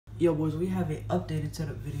Yo, boys, we have an updated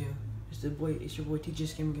setup video. It's your boy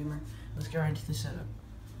TJ's Gaming Gamer. Let's get right into the setup.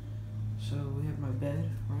 So we have my bed,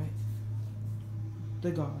 right?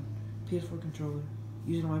 The God, PS4 controller,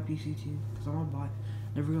 using my PC too, because I'm a bot.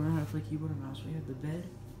 Never gonna learn how to play keyboard and mouse. We have the bed,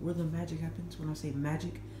 where the magic happens. When I say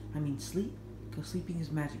magic, I mean sleep, because sleeping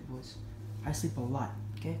is magic, boys. I sleep a lot,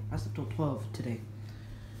 okay? I slept till 12 today.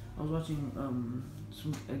 I was watching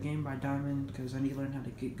a game by Diamond, because I need to learn how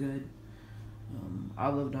to get good. I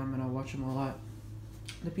love Diamond, I watch him a lot.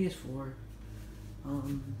 The PS4.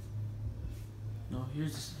 No,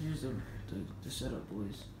 here's the setup,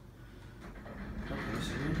 boys. Okay,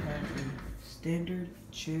 so we have a standard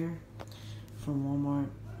chair from Walmart.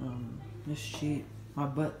 This sheet, my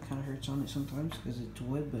butt kind of hurts on it sometimes because it's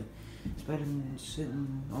wood, but it's better than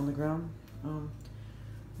sitting on the ground.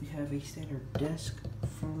 We have a standard desk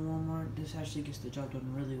from Walmart. This actually gets the job done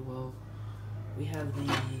really well. We have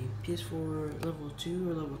the PS4 level 2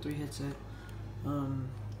 or level 3 headset.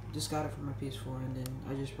 Just got it from my PS4, and then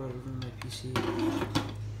I just brought it over to my PC.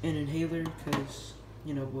 An inhaler, because,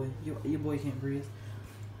 you know, boy, your boy can't breathe.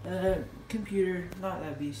 Computer, not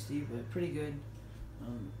that beastie, but pretty good.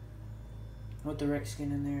 With the rec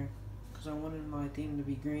skin in there, because I wanted my theme to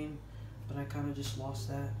be green, but I kind of just lost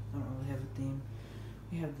that. I don't really have a theme.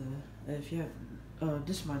 We have the, if you have,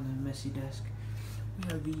 just mind the messy desk.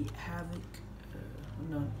 We have the Havoc,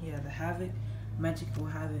 the Havoc, Magical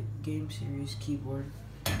Havoc Game Series keyboard.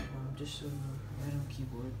 Just a random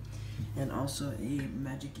keyboard. And also a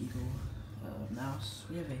Magic Eagle mouse.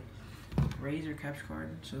 We have a Razer capture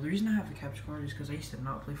card. So the reason I have a capture card is because I used to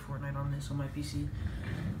not play Fortnite on this on my PC.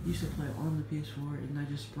 I used to play on the PS4, and I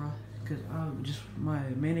just brought, because my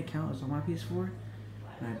main account is on my PS4,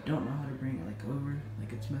 and I don't know how to bring it like over,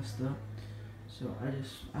 like it's messed up. So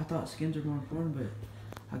I thought skins were more important, but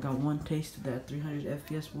I got one taste of that 300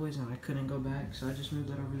 FPS, boys, and I couldn't go back, so I just moved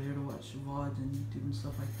that over there to watch VODs and YouTube and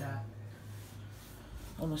stuff like that.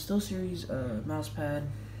 On the SteelSeries mouse pad,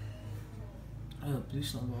 Blue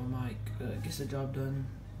Snowball mic, gets the job done.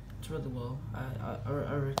 It's really well. I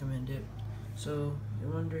recommend it. So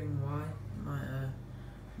you're wondering why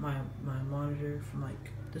my monitor from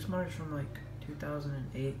this monitor's from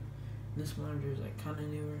 2008. This monitor is kind of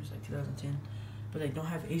newer. It's 2010. But they don't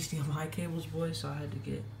have HDMI cables, boys, so I had to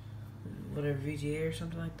get whatever VGA or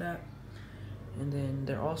something like that. And then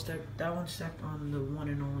they're all stacked. That one's stacked on the one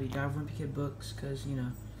and only Dive Wimpy Kid books, because, you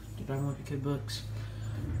know, the Dive Wimpy Kid books.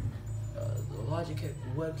 The Logitech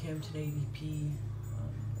webcam 1080p,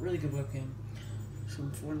 really good webcam.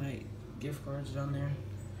 Some Fortnite gift cards down there.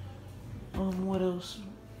 What else?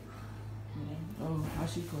 Oh, I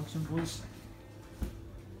see collection, boys.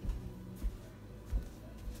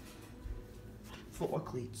 Football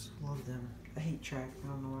cleats, love them. I hate track. I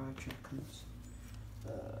don't know why I track cleats.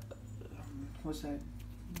 What's that?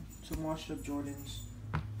 Some washed up Jordans.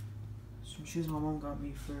 Some shoes my mom got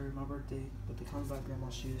me for my birthday, but they come back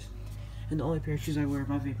grandma's shoes. And the only pair of shoes I wear are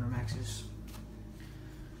my Vapor Maxes.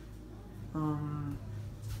 Oh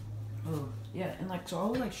yeah, and so I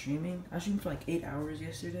was streaming. I streamed for 8 hours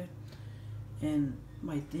yesterday, and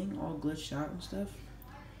my thing all glitched out and stuff.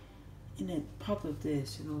 And it popped up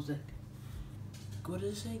this, and I was like, what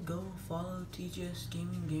does it say? Go follow TJ's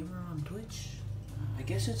Gaming Gamer on Twitch. I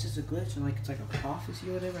guess it's just a glitch, and it's like a prophecy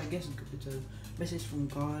or whatever. I guess it's a message from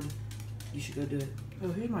God. You should go do it.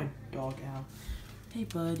 Oh, here's my dog, Al. Hey,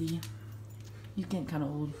 buddy. He's getting kind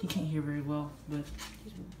of old. He can't hear very well, but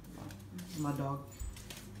he's my dog.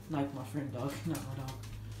 Like my friend dog, not my dog.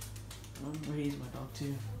 Or he's my dog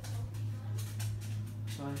too.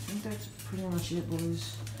 So I think that's pretty much it,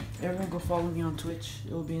 boys. Everyone go follow me on Twitch.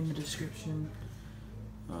 It'll be in the description.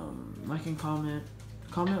 Like and comment.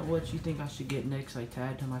 Comment what you think I should get next,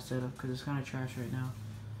 tag to my setup, because it's kind of trash right now.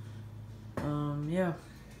 Yeah.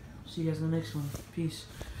 See you guys in the next one. Peace.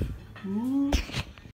 Ooh.